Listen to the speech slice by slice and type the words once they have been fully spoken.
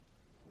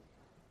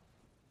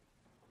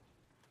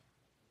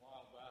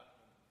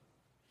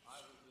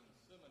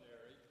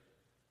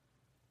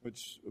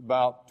which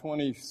about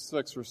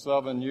 26 or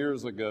 7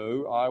 years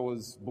ago, I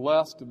was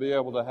blessed to be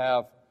able to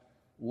have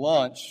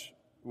lunch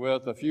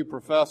with a few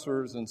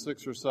professors and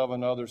 6 or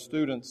 7 other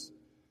students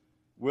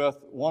with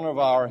one of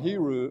our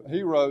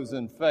heroes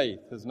in faith.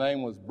 His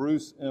name was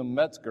Bruce M.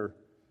 Metzger.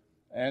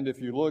 And if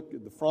you look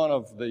at the front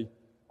of the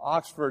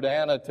Oxford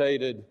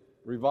Annotated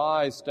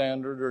Revised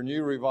Standard or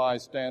New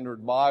Revised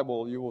Standard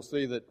Bible, you will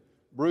see that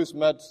Bruce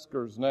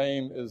Metzger's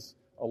name is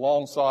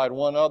alongside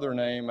one other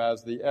name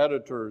as the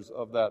editors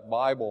of that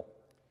Bible.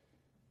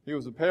 He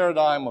was a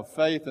paradigm of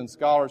faith and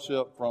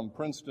scholarship from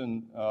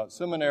Princeton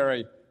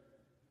Seminary,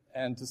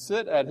 and to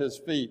sit at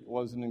his feet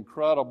was an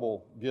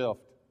incredible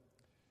gift.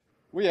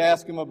 We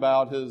asked him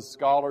about his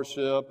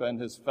scholarship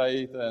and his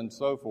faith and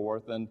so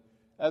forth, and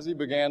as he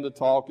began to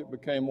talk, it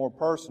became more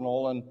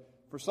personal, and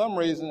for some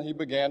reason he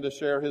began to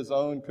share his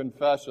own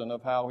confession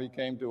of how he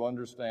came to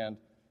understand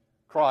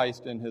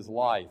Christ in his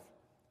life.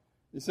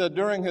 He said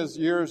during his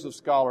years of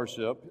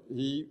scholarship,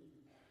 he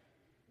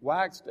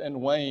waxed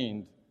and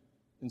waned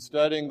in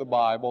studying the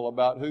Bible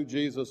about who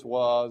Jesus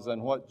was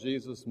and what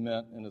Jesus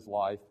meant in his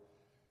life.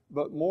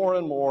 But more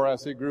and more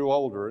as he grew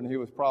older, and he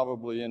was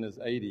probably in his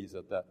 80s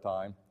at that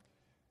time,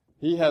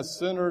 he has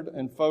centered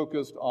and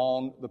focused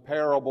on the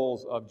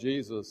parables of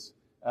Jesus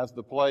as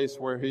the place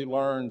where he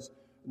learns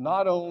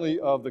not only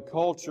of the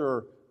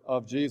culture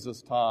of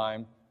Jesus'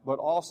 time, but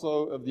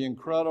also of the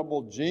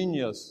incredible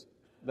genius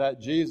that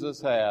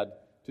Jesus had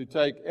to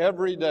take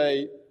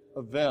everyday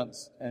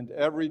events and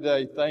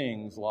everyday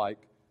things like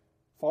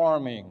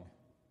farming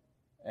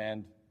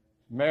and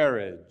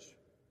marriage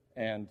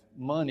and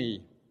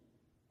money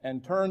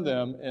and turn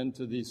them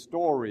into these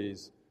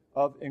stories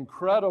of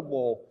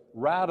incredible,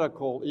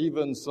 radical,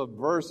 even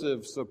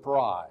subversive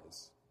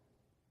surprise.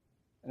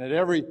 And at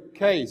every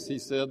case, he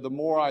said, the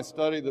more I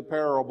study the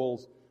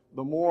parables,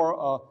 the more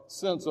a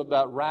sense of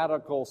that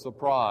radical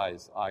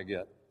surprise I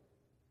get.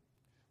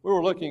 We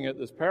were looking at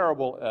this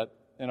parable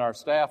in our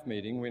staff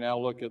meeting. We now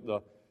look at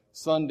the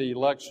Sunday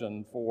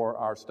lection for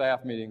our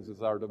staff meetings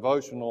as our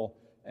devotional.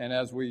 And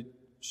as we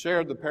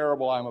shared the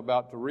parable I'm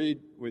about to read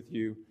with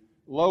you,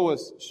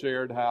 Lois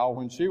shared how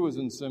when she was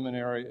in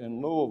seminary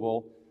in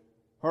Louisville,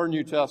 her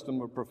New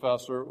Testament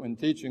professor, when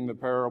teaching the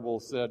parable,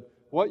 said,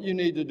 what you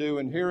need to do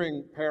in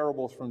hearing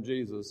parables from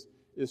Jesus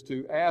is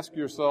to ask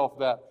yourself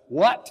that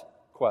what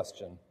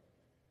question,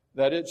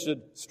 that it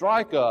should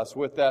strike us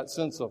with that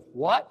sense of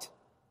what?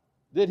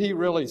 Did he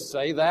really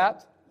say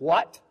that?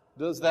 What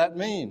does that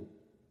mean?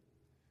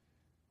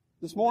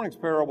 This morning's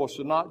parable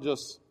should not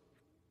just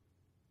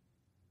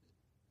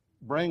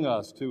bring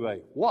us to a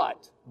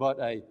what, but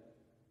a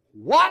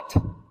what?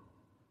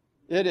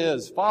 It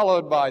is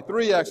followed by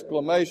 3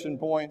 exclamation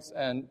points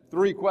and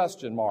 3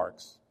 question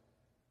marks.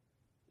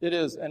 It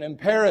is an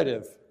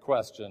imperative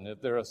question,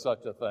 if there is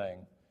such a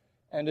thing,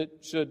 and it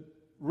should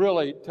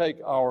really take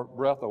our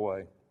breath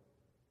away.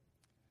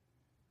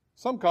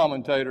 Some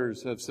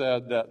commentators have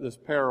said that this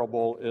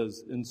parable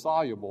is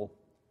insoluble,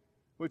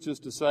 which is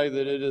to say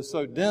that it is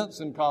so dense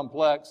and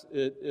complex,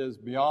 it is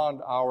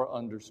beyond our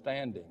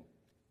understanding.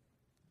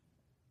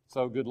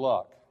 So good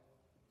luck.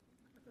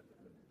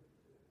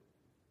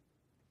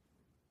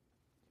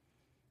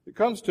 It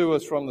comes to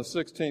us from the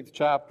 16th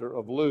chapter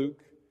of Luke,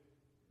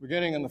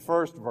 beginning in the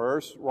first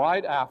verse,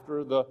 right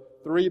after the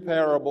 3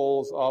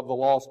 parables of the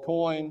lost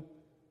coin,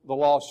 the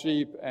lost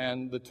sheep,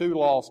 and the 2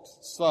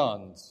 lost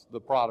sons, the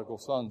prodigal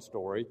son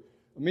story.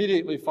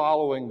 Immediately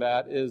following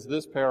that is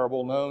this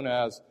parable known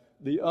as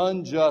the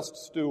unjust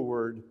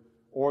steward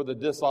or the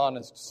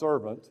dishonest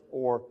servant,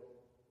 or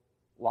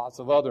lots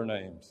of other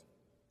names.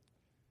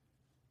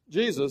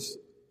 Jesus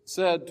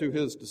said to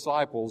his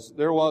disciples,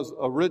 there was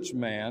a rich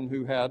man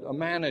who had a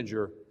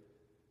manager,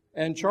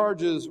 and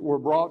charges were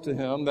brought to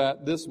him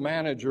that this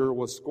manager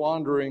was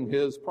squandering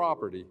his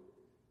property.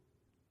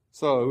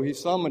 So he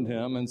summoned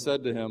him and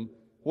said to him,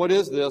 what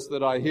is this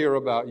that I hear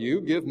about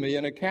you? Give me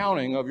an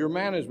accounting of your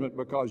management,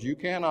 because you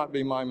cannot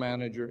be my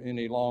manager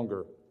any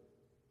longer.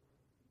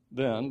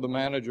 Then the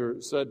manager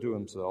said to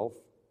himself,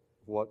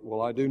 what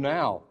will I do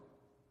now?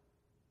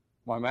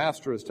 My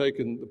master has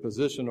taken the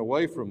position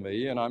away from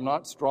me, and I'm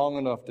not strong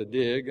enough to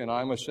dig, and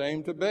I'm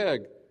ashamed to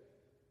beg.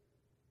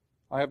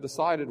 I have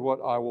decided what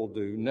I will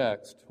do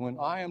next. When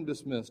I am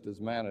dismissed as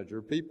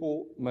manager,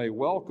 people may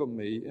welcome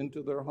me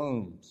into their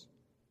homes.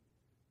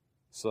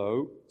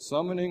 So,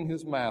 summoning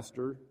his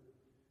master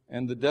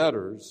and the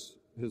debtors,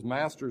 his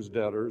master's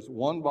debtors,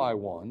 one by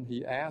one,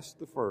 he asked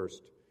the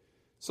first,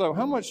 so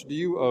how much do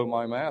you owe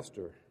my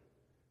master?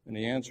 And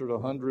he answered,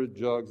 100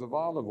 jugs of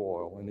olive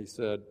oil. And he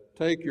said,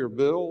 take your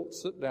bill,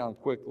 sit down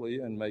quickly,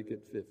 and make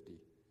it 50.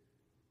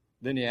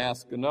 Then he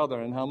asked another,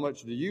 and how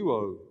much do you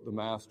owe the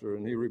master?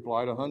 And he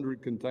replied,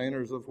 100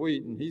 containers of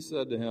wheat. And he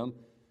said to him,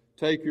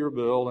 take your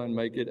bill and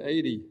make it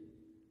 80.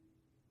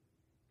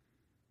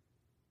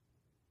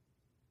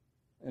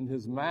 And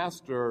his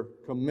master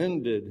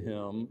commended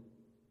him,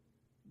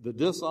 the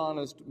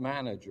dishonest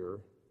manager,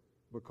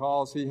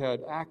 because he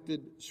had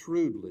acted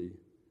shrewdly.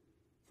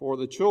 For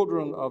the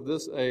children of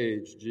this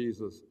age,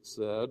 Jesus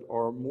said,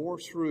 are more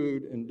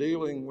shrewd in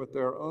dealing with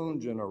their own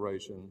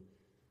generation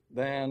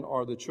than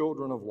are the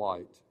children of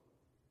light.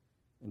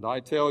 And I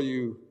tell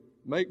you,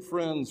 make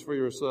friends for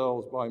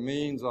yourselves by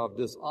means of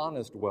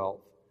dishonest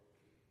wealth,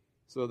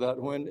 so that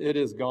when it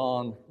is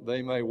gone,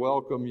 they may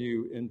welcome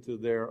you into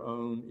their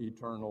own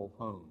eternal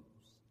homes.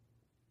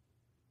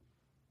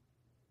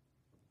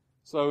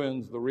 So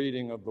ends the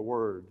reading of the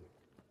Word.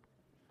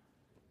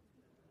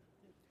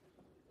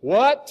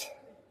 What?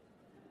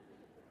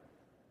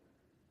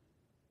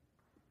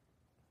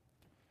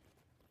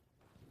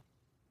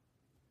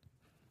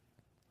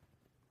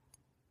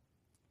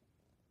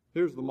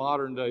 Here's the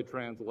modern day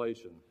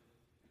translation.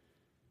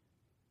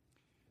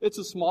 It's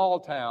a small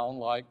town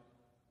like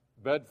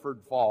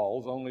Bedford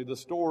Falls, only the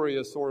story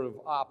is sort of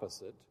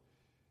opposite.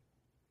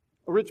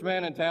 A rich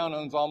man in town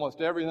owns almost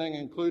everything,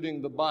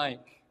 including the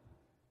bank.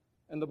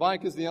 And the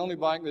bank is the only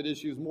bank that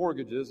issues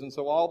mortgages, and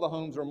so all the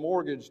homes are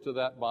mortgaged to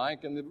that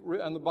bank, and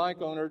the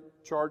bank owner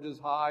charges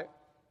high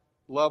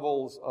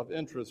levels of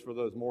interest for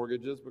those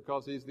mortgages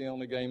because he's the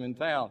only game in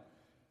town.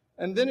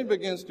 And then he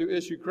begins to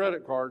issue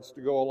credit cards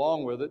to go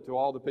along with it to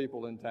all the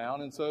people in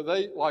town. And so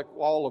they, like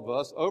all of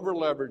us,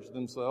 over-leverage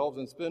themselves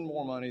and spend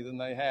more money than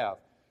they have.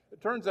 It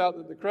turns out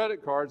that the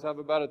credit cards have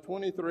about a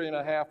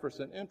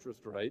 23.5% interest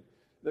rate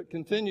that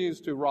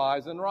continues to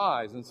rise and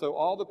rise. And so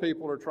all the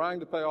people are trying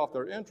to pay off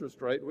their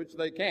interest rate, which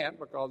they can't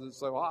because it's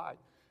so high.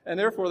 And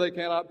therefore they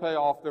cannot pay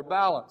off their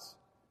balance.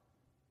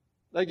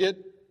 They get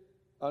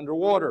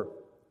underwater.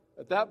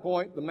 At that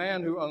point, the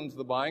man who owns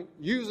the bank,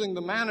 using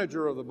the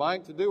manager of the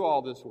bank to do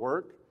all this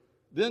work,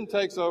 then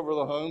takes over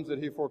the homes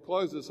that he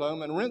forecloses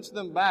home and rents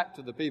them back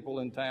to the people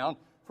in town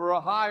for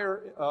a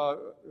higher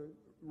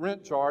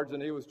rent charge than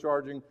he was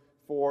charging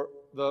for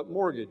the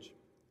mortgage.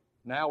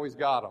 Now he's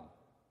got them.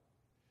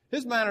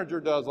 His manager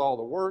does all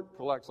the work,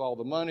 collects all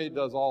the money,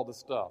 does all the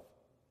stuff.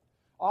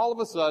 All of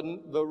a sudden,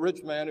 the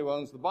rich man who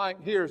owns the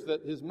bank hears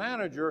that his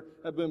manager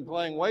had been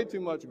playing way too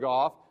much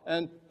golf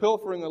and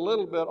pilfering a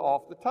little bit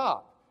off the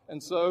top.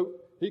 And so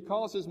he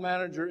calls his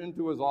manager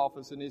into his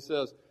office and he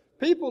says,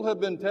 people have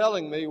been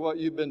telling me what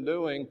you've been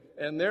doing,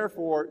 and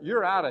therefore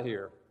you're out of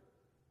here.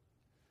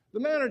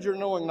 The manager,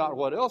 knowing not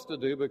what else to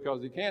do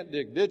because he can't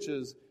dig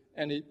ditches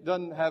and he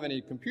doesn't have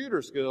any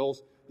computer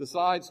skills,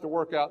 decides to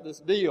work out this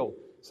deal.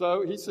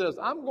 So he says,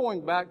 I'm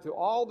going back to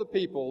all the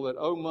people that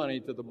owe money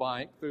to the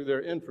bank through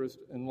their interest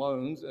and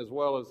loans as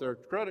well as their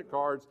credit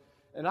cards,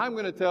 and I'm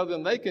going to tell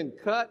them they can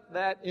cut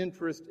that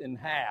interest in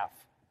half.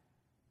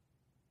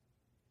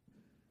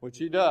 Which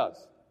he does.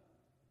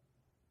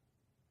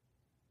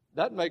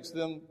 That makes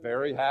them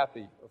very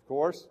happy, of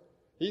course.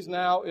 He's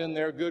now in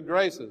their good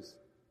graces.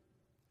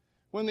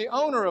 When the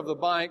owner of the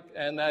bank,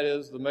 and that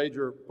is the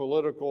major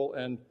political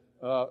and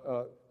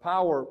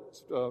power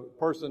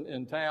person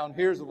in town,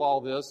 hears of all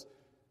this,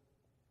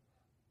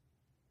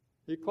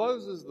 he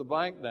closes the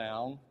bank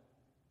down,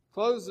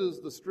 closes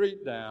the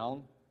street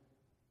down,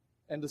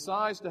 and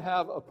decides to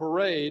have a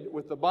parade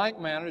with the bank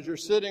manager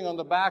sitting on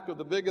the back of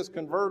the biggest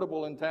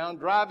convertible in town,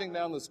 driving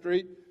down the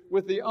street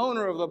with the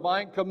owner of the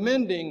bank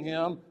commending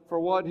him for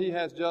what he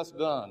has just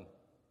done.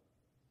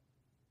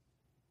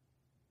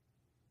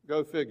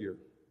 Go figure.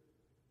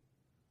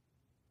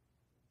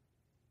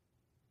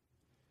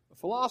 A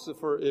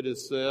philosopher, it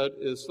is said,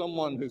 is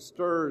someone who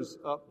stirs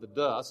up the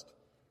dust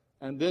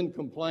and then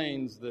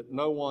complains that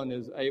no one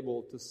is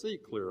able to see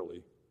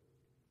clearly.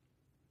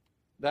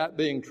 That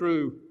being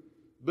true,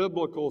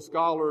 biblical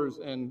scholars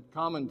and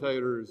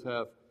commentators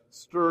have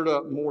stirred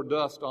up more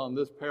dust on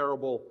this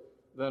parable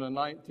than a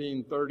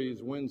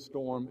 1930s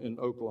windstorm in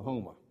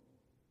Oklahoma.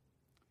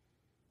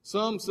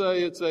 Some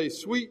say it's a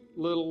sweet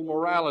little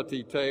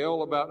morality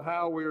tale about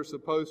how we are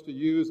supposed to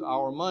use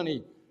our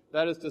money.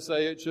 That is to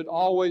say, it should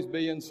always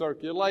be in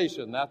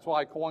circulation. That's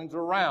why coins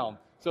are round,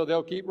 so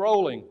they'll keep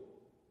rolling.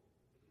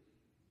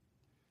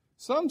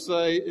 Some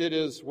say it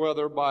is,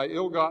 whether by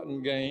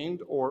ill-gotten gain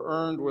or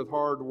earned with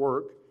hard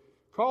work,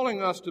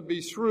 calling us to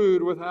be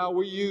shrewd with how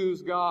we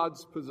use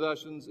God's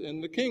possessions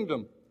in the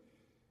kingdom,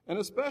 and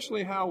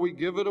especially how we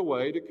give it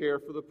away to care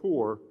for the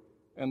poor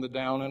and the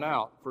down and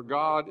out. For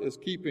God is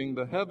keeping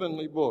the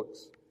heavenly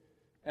books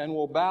and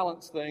will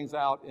balance things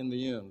out in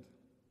the end.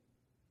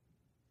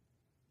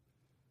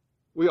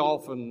 We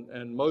often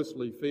and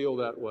mostly feel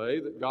that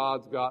way, that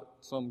God's got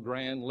some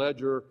grand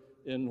ledger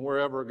in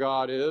wherever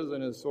God is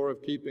and is sort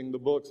of keeping the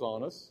books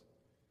on us.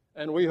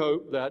 And we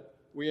hope that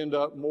we end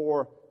up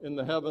more in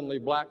the heavenly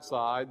black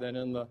side than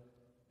in the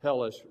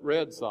hellish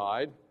red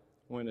side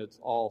when it's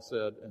all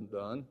said and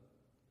done.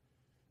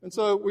 And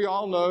so we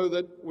all know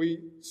that we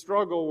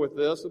struggle with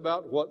this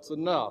about what's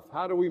enough.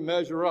 How do we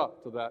measure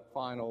up to that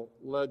final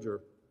ledger?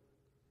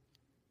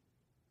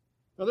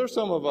 Now, there's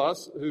some of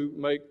us who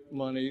make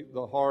money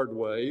the hard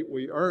way.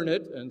 We earn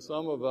it, and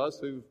some of us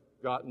who've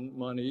gotten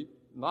money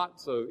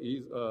not so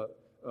easy,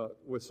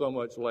 with so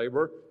much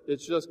labor.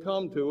 It's just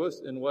come to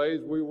us in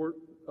ways we were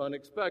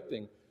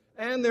unexpecting.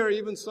 And there are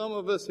even some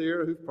of us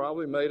here who've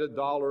probably made $1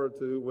 or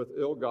 $2 with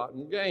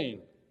ill-gotten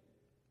gain.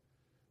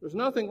 There's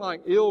nothing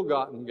like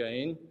ill-gotten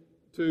gain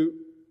to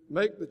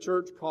make the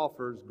church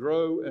coffers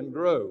grow and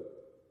grow.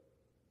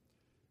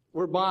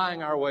 We're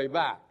buying our way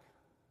back.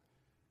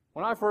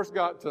 When I first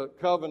got to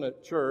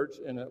Covenant Church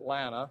in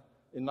Atlanta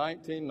in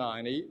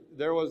 1990,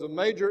 there was a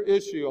major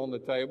issue on the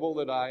table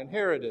that I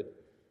inherited.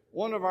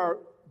 One of our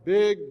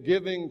big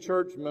giving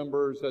church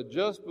members had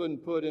just been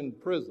put in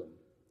prison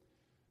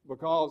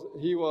because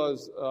he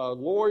was a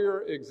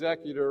lawyer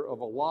executor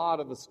of a lot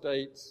of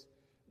estates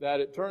that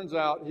it turns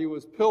out he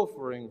was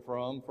pilfering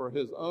from for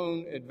his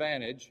own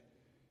advantage,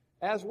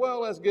 as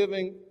well as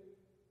giving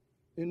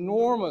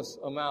enormous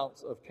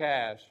amounts of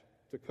cash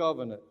to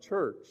Covenant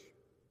Church.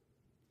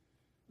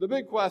 The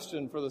big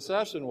question for the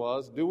session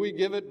was, do we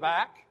give it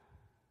back?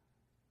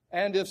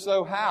 And if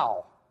so,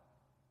 how?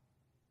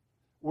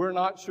 We're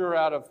not sure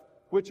out of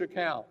which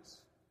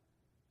accounts.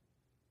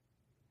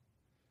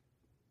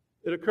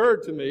 It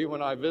occurred to me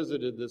when I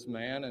visited this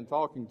man and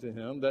talking to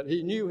him that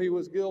he knew he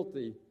was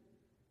guilty,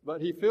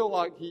 but he felt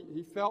like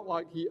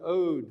he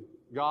owed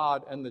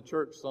God and the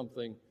church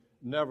something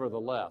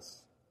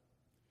nevertheless.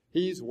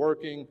 He's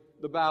working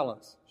the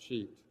balance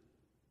sheet.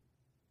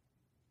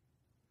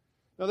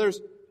 Now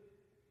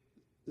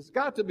it's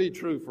got to be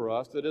true for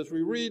us that as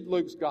we read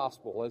Luke's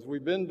gospel, as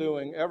we've been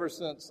doing ever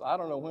since, I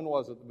don't know when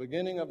was it, the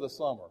beginning of the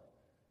summer,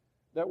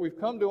 that we've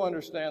come to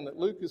understand that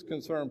Luke is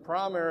concerned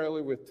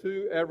primarily with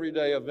two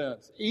everyday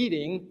events,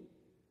 eating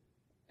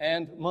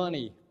and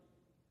money.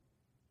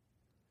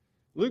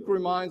 Luke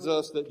reminds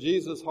us that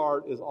Jesus'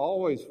 heart is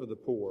always for the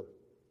poor,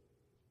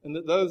 and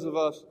that those of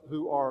us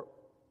who are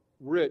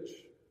rich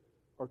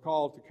are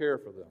called to care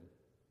for them.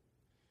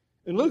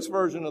 In Luke's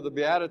version of the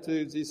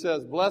Beatitudes, he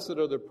says, "Blessed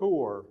are the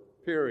poor,"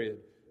 period.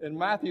 In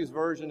Matthew's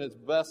version, it's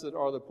 "Blessed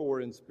are the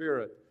poor in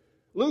spirit."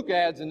 Luke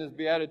adds in his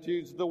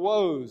Beatitudes the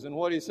woes, and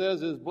what he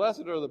says is,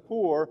 "Blessed are the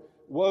poor,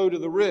 woe to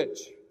the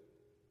rich."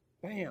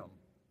 Bam.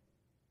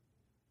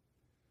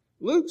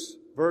 Luke's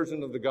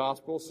version of the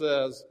gospel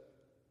says,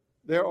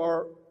 there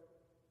are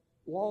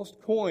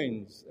lost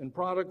coins and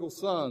prodigal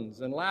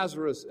sons and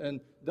Lazarus and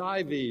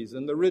Dives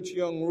and the rich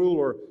young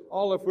ruler,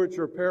 all of which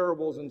are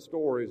parables and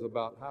stories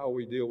about how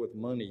we deal with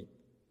money.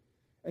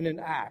 And in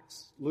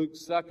Acts,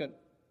 Luke's second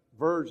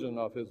version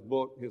of his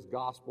book, his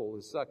gospel,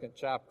 his second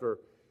chapter,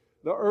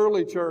 the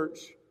early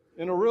church,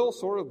 in a real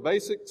sort of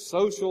basic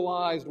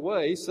socialized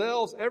way,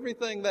 sells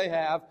everything they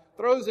have,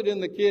 throws it in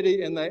the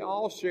kitty, and they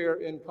all share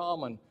in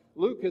common.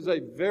 Luke has a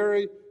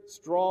very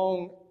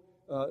strong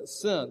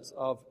sense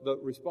of the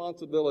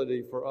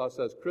responsibility for us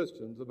as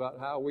Christians about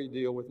how we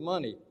deal with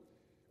money.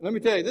 Let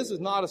me tell you, this is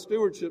not a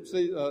stewardship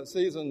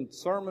season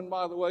sermon,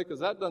 by the way, because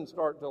that doesn't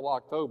start till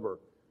October.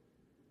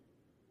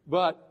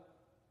 But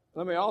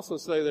let me also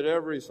say that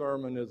every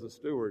sermon is a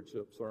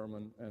stewardship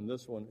sermon, and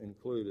this one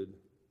included.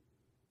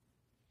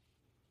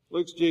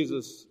 Luke's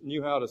Jesus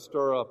knew how to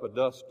stir up a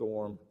dust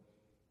storm,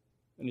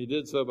 and he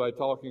did so by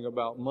talking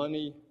about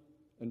money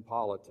and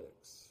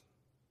politics,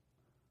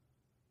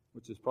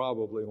 which is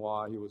probably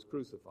why he was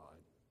crucified.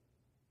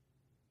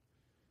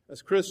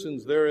 As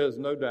Christians, there is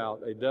no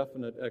doubt a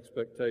definite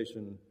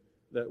expectation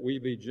that we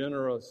be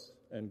generous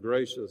and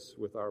gracious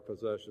with our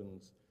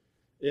possessions.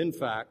 In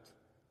fact,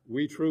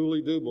 we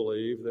truly do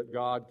believe that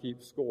God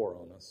keeps score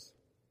on us,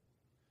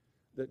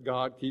 that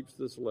God keeps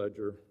this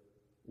ledger.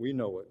 We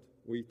know it.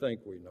 We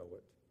think we know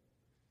it.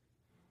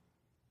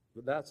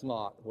 But that's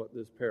not what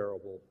this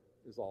parable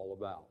is all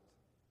about.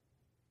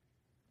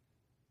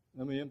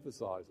 Let me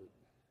emphasize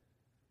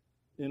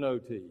it.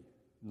 N-O-T,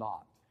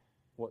 not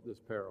what this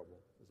parable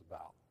is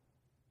about.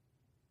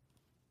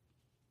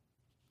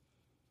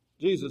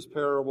 Jesus'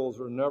 parables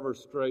are never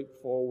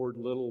straightforward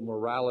little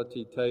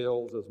morality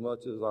tales as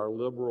much as our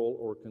liberal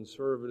or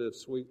conservative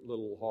sweet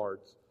little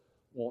hearts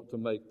want to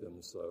make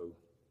them so.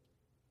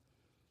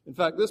 In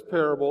fact, this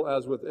parable,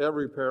 as with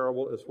every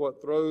parable, is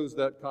what throws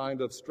that kind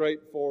of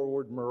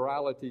straightforward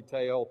morality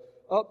tale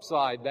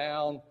upside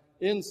down,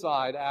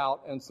 inside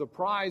out, and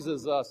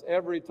surprises us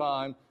every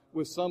time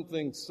with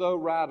something so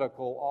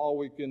radical, all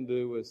we can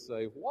do is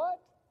say, what?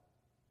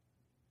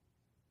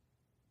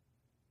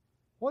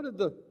 What did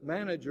the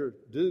manager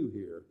do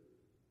here?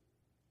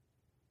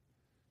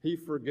 He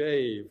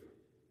forgave.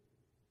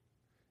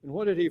 And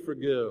what did he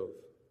forgive?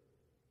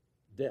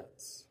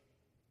 Debts.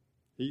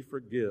 He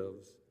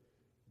forgives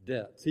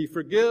debts. He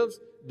forgives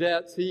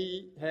debts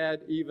he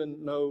had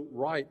even no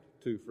right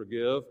to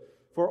forgive.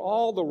 For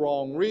all the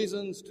wrong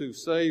reasons, to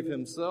save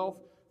himself.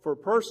 For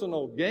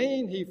personal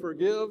gain, he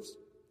forgives.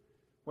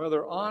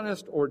 Whether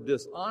honest or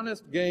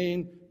dishonest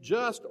gain,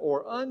 just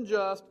or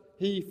unjust,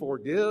 he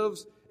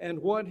forgives. And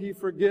what he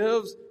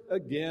forgives,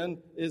 again,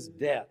 is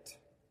debt.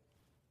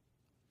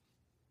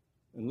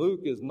 And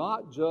Luke is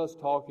not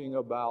just talking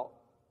about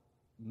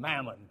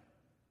mammon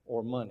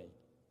or money.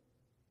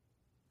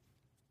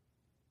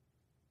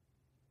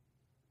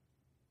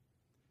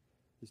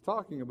 He's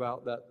talking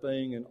about that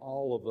thing in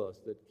all of us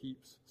that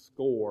keeps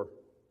score.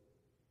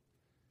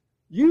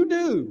 You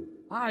do.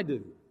 I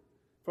do.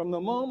 From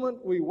the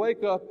moment we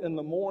wake up in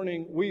the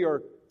morning, we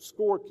are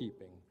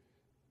scorekeeping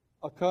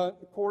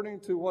according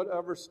to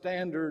whatever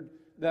standard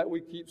that we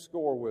keep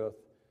score with.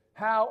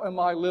 How am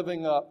I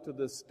living up to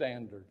this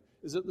standard?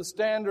 Is it the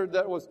standard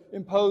that was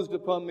imposed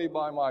upon me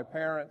by my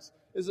parents?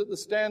 Is it the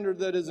standard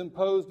that is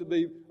imposed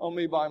on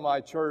me by my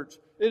church?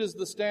 It is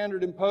the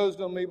standard imposed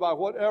on me by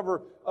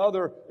whatever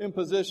other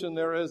imposition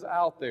there is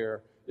out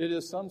there. It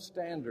is some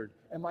standard.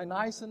 Am I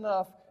nice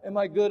enough? Am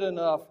I good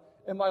enough?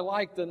 Am I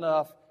liked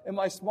enough? Am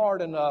I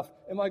smart enough?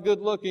 Am I good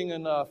looking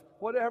enough?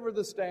 Whatever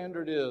the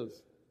standard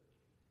is,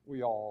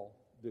 we all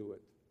do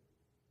it.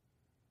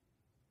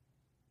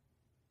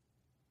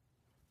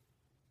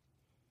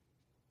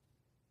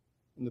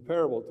 And the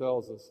parable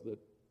tells us that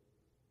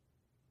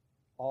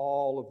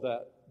all of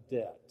that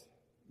debt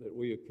that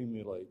we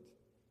accumulate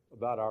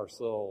about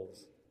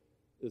ourselves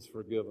is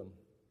forgiven.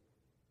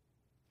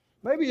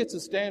 Maybe it's a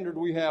standard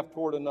we have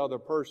toward another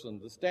person,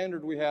 the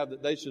standard we have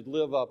that they should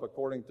live up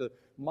according to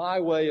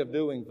my way of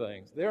doing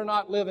things. They're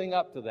not living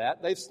up to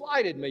that. They've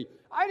slighted me.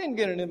 I didn't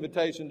get an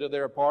invitation to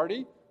their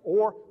party,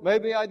 or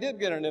maybe I did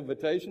get an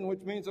invitation,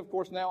 which means, of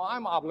course, now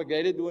I'm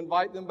obligated to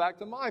invite them back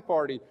to my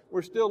party.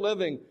 We're still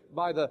living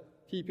by the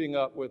keeping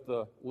up with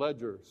the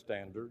ledger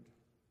standard.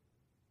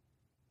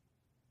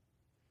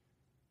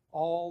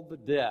 All the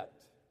debt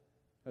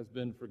has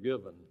been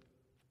forgiven,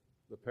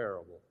 the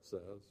parable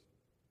says.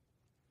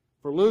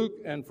 For Luke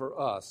and for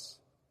us,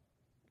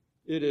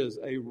 it is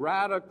a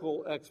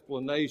radical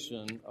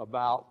explanation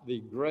about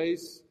the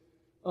grace,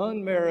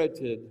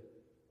 unmerited,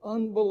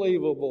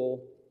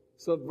 unbelievable,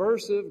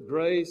 subversive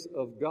grace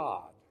of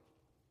God.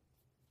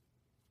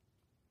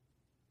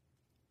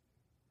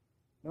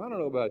 Now, I don't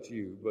know about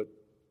you, but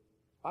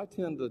I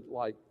tend to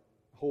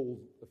hold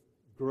a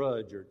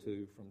grudge or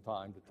two from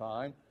time to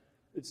time.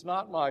 It's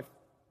not my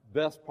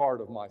best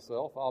part of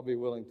myself, I'll be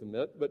willing to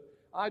admit, but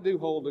I do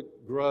hold a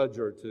grudge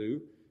or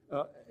two.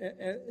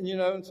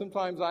 And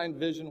sometimes I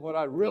envision what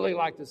I'd really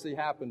like to see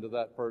happen to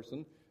that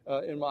person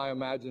in my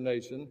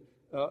imagination.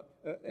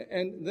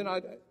 And then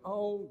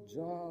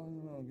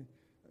John,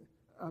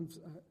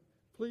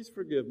 please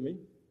forgive me,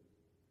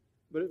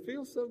 but it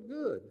feels so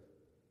good.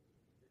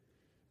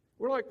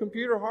 We're like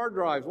computer hard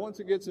drives. Once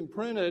it gets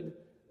imprinted,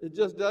 it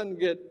just doesn't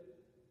get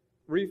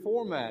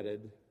reformatted.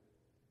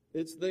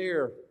 It's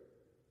there,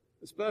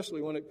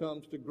 especially when it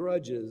comes to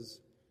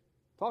grudges.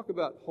 Talk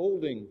about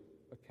holding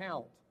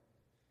account.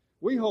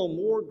 We hold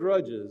more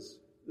grudges,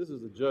 this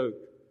is a joke,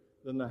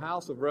 than the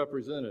House of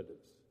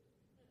Representatives.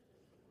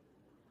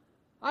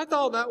 I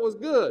thought that was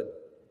good.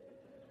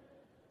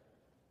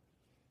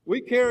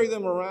 We carry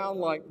them around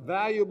like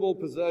valuable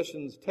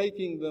possessions,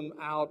 taking them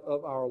out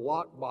of our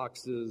lock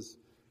boxes,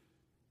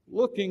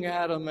 looking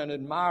at them and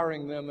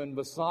admiring them and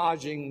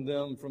massaging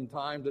them from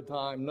time to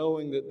time,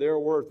 knowing that they're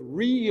worth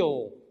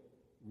real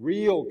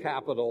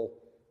capital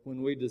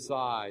when we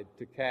decide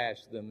to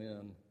cash them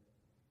in.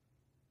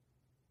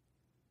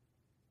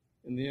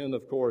 In the end,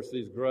 of course,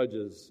 these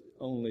grudges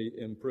only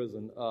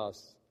imprison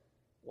us,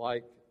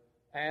 like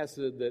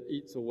acid that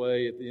eats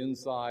away at the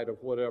inside of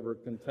whatever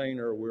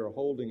container we're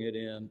holding it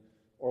in,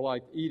 or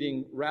like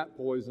eating rat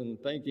poison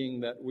thinking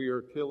that we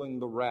are killing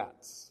the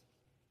rats.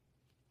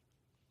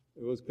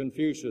 It was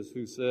Confucius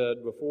who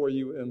said, before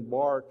you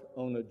embark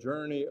on a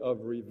journey of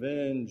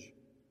revenge,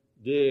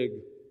 dig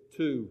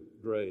 2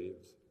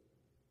 graves.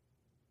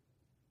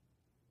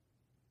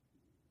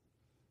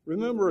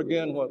 Remember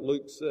again what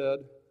Luke said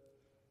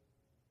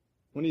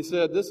when he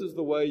said, this is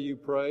the way you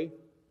pray.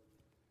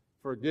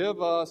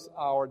 Forgive us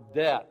our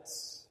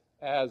debts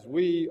as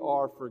we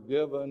are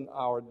forgiven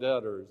our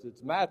debtors.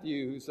 It's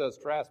Matthew who says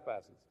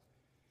trespasses.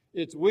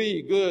 It's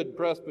we, good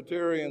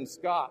Presbyterian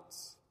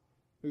Scots,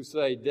 who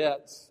say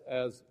debts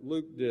as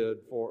Luke did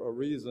for a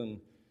reason.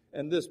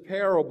 And this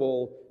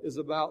parable is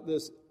about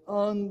this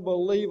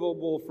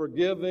unbelievable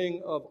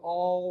forgiving of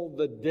all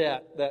the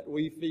debt that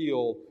we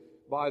feel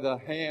by the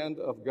hand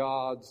of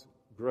God's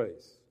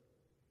grace.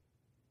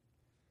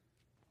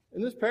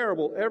 In this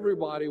parable,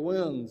 everybody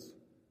wins.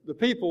 The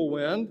people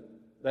win,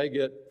 they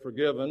get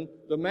forgiven.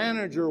 The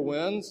manager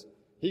wins,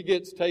 he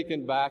gets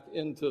taken back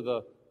into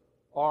the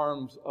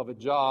arms of a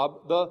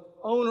job. The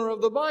owner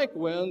of the bank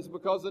wins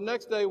because the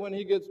next day when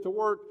he gets to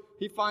work,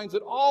 he finds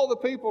that all the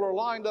people are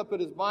lined up at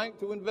his bank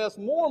to invest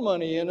more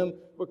money in him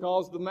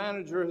because the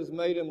manager has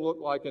made him look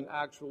like an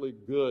actually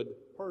good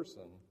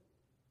person.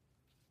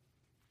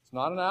 It's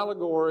not an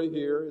allegory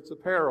here, it's a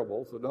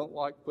parable, so don't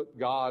put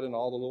God in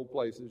all the little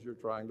places you're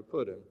trying to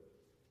put him.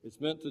 It's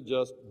meant to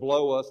just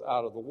blow us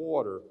out of the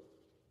water.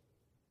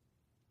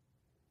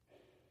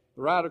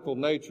 The radical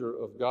nature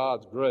of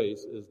God's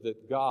grace is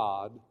that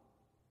God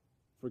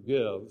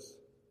forgives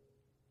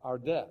our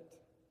debt,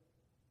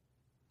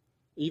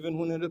 even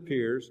when it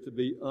appears to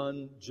be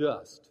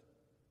unjust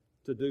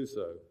to do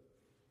so.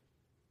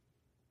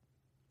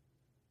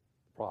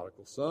 The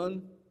prodigal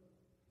son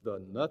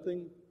done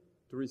nothing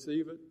to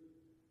receive it.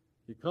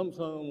 He comes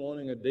home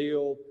wanting a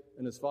deal,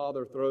 and his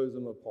father throws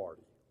him a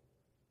party.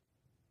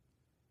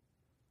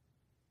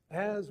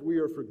 As we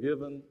are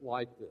forgiven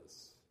like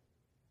this,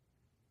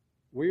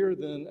 we are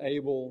then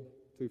able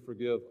to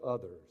forgive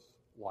others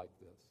like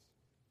this.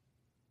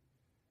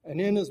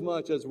 And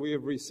inasmuch as we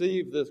have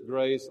received this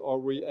grace, are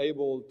we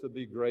able to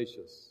be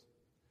gracious?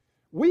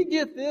 We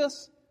get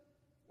this.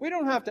 We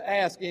don't have to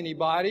ask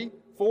anybody,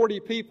 40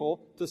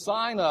 people, to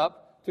sign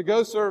up to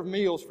go serve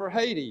meals for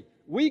Haiti.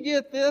 We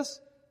get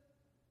this.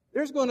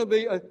 There's going to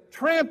be a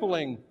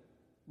trampling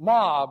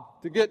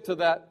mob to get to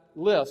that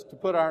list to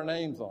put our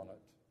names on it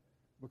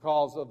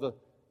because of the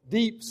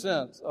deep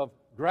sense of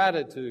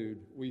gratitude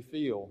we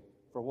feel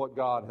for what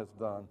God has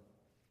done.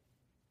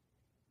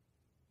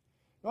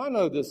 Now, I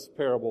know this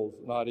parable's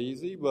not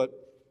easy,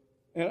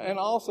 and I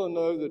also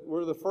know that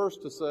we're the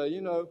first to say,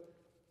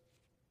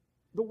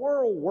 the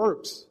world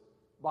works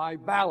by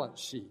balance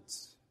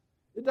sheets.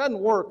 It doesn't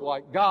work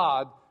like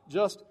God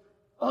just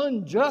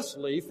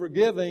unjustly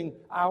forgiving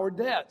our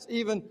debts,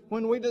 even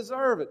when we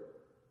deserve it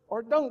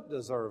or don't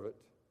deserve it.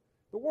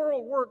 The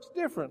world works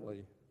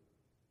differently,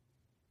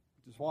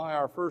 which is why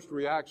our first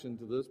reaction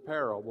to this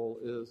parable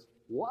is,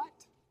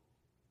 what?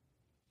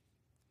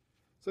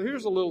 So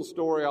here's a little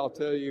story I'll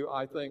tell you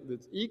I think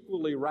that's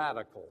equally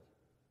radical,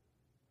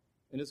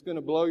 and it's going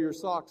to blow your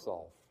socks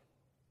off.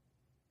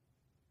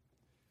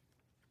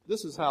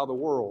 This is how the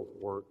world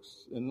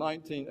works. In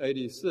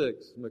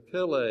 1986,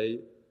 Mekele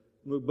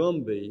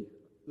Mubumbi,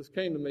 this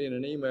came to me in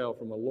an email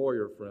from a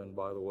lawyer friend,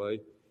 by the way.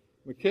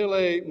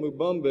 Mekele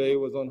Mubumbi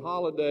was on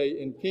holiday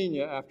in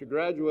Kenya after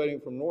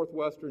graduating from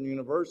Northwestern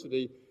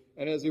University,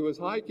 and as he was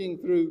hiking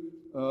through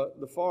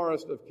the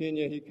forest of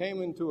Kenya, he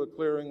came into a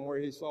clearing where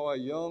he saw a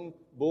young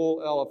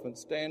bull elephant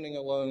standing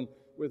alone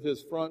with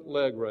his front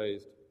leg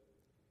raised.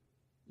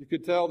 You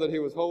could tell that he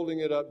was holding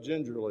it up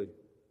gingerly.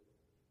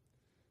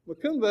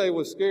 Mukimbe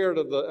was scared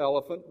of the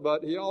elephant,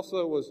 but he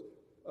also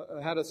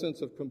had a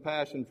sense of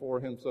compassion for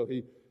him, so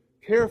he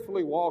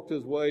carefully walked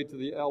his way to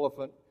the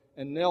elephant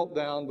and knelt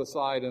down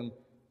beside him,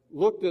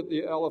 looked at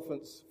the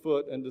elephant's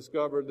foot, and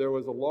discovered there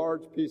was a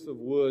large piece of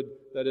wood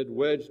that had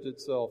wedged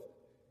itself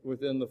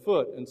within the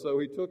foot. And so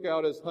he took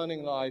out his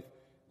hunting knife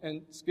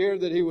and,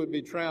 scared that he would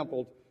be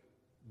trampled,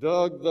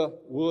 dug the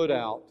wood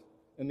out,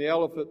 and the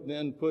elephant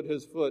then put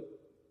his foot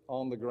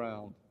on the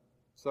ground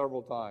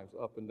several times,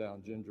 up and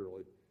down,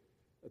 gingerly.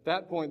 At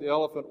that point, the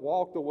elephant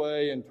walked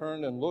away and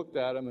turned and looked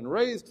at him and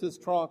raised his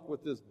trunk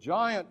with this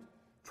giant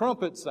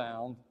trumpet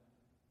sound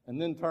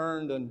and then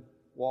turned and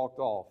walked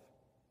off.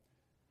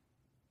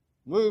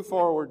 Move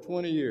forward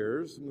 20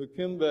 years,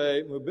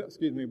 Mubimbe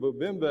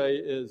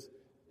is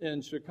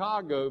in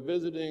Chicago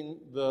visiting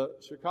the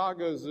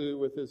Chicago Zoo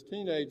with his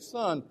teenage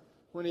son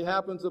when he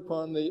happens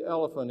upon the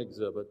elephant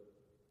exhibit.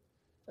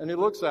 And he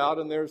looks out,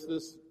 and there's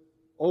this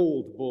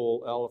old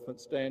bull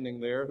elephant standing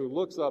there who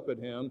looks up at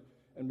him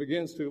and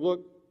begins to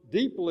look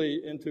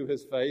deeply into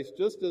his face,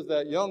 just as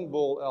that young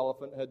bull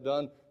elephant had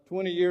done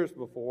 20 years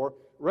before,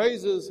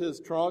 raises his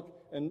trunk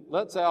and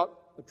lets out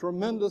a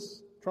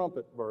tremendous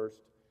trumpet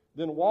burst,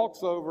 then walks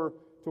over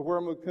to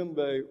where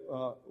Mukimbe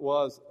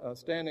was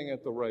standing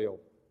at the rail.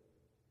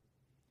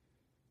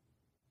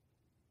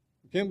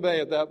 Mukimbe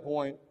at that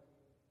point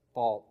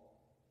thought,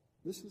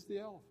 this is the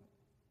elephant.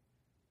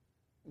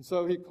 And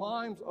so he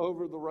climbs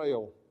over the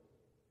rail,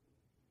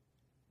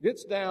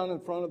 gets down in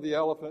front of the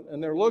elephant,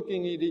 and they're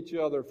looking at each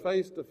other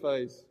face to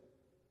face.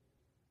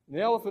 And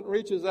the elephant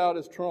reaches out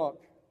his trunk.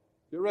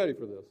 Get ready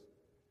for this.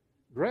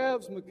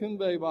 Grabs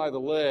Mukimbe by the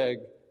leg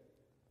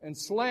and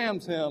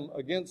slams him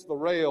against the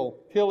rail,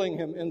 killing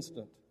him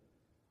instant.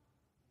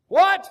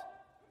 What?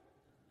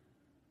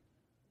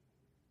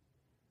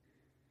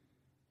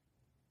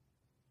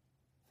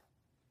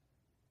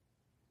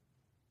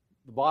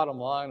 The bottom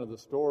line of the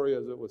story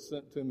as it was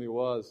sent to me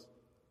was,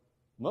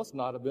 must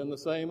not have been the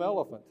same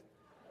elephant.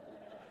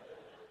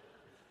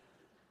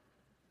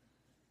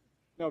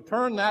 Now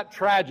turn that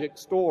tragic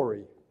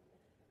story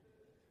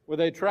with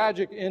a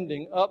tragic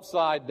ending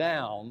upside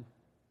down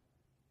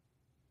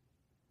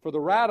for the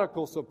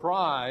radical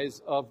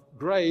surprise of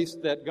grace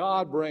that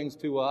God brings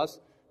to us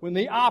when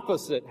the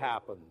opposite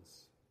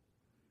happens.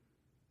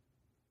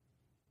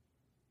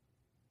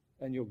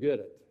 And you'll get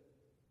it.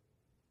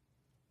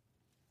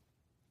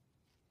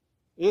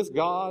 Is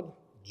God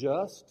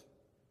just?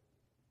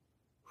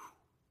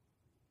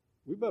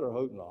 We better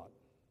hope not.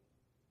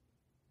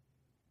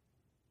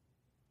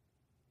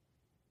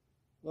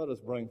 Let us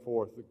bring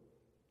forth the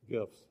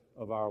gifts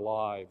of our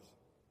lives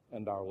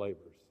and our labors.